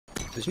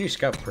This new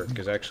scout perk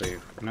is actually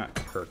not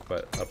perk,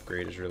 but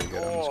upgrade is really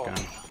good on this gun.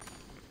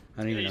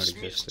 I don't even know it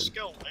existed.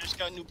 Scout. I just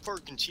got a new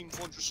perk in Team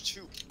Fortress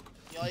 2.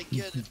 Yeah, I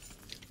get it.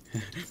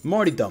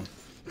 Morty dumb.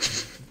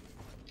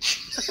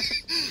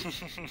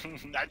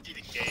 That'd be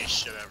the gayest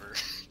shit ever.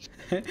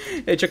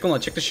 Hey, check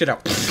this shit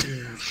out.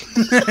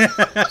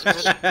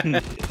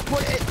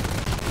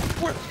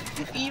 What?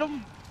 Eat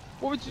them?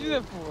 What would you do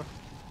that for?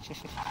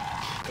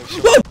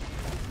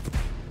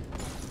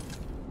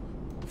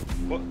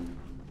 What?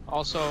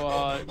 Also,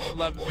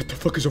 What the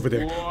fuck is over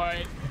there?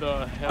 What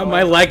the hell? Am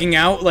I lagging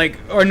out? Like,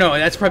 or no,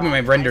 that's probably my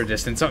render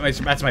distance.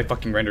 That's my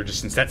fucking render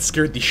distance. That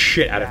scared the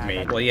shit out of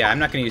me. Well, yeah, I'm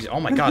not gonna use it. Oh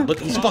my god, look,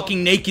 he's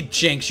fucking naked,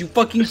 Jinx. You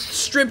fucking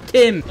stripped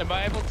him. Am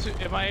I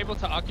able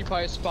to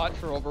occupy a spot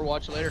for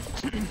Overwatch later?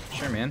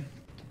 Sure, man.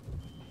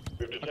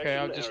 Okay,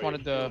 I just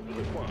wanted to.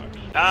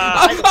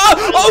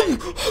 Oh!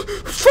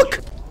 Fuck!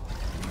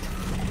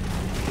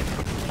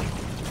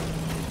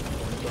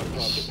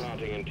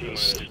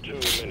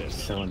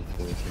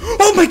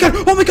 Oh my god!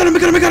 Oh my god! Oh my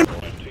god! Oh my god!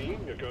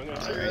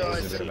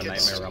 It's a bit of a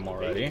nightmare realm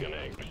already.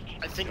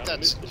 I think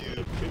that's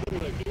due.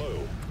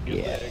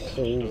 Yeah.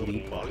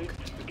 Holy fuck.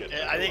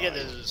 Yeah, I think it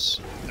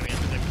is. I mean,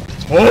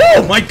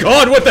 Oh my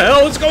god! What the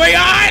hell is going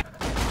on?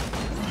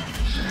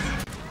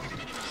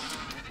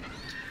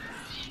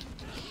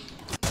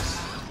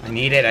 I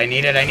need it! I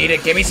need it! I need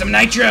it! Give me some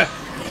nitra!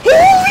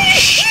 Holy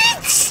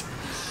shit!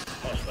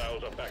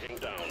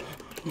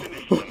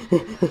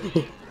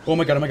 Oh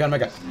my god! Oh my god! Oh my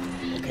god!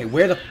 Okay,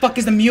 where the fuck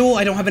is the mule?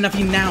 I don't have enough of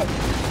you now.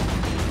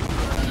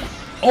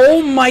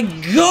 Oh my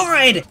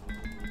god!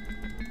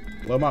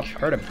 Blow him up.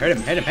 Hurt him. Hurt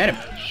him. Hit him. Hit him.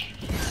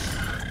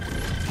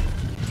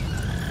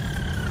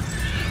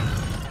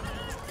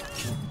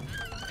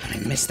 I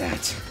missed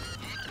that.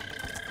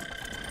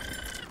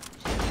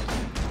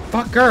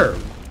 Fucker!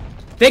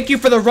 Thank you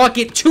for the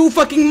rocket 2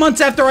 fucking months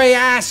after I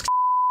asked!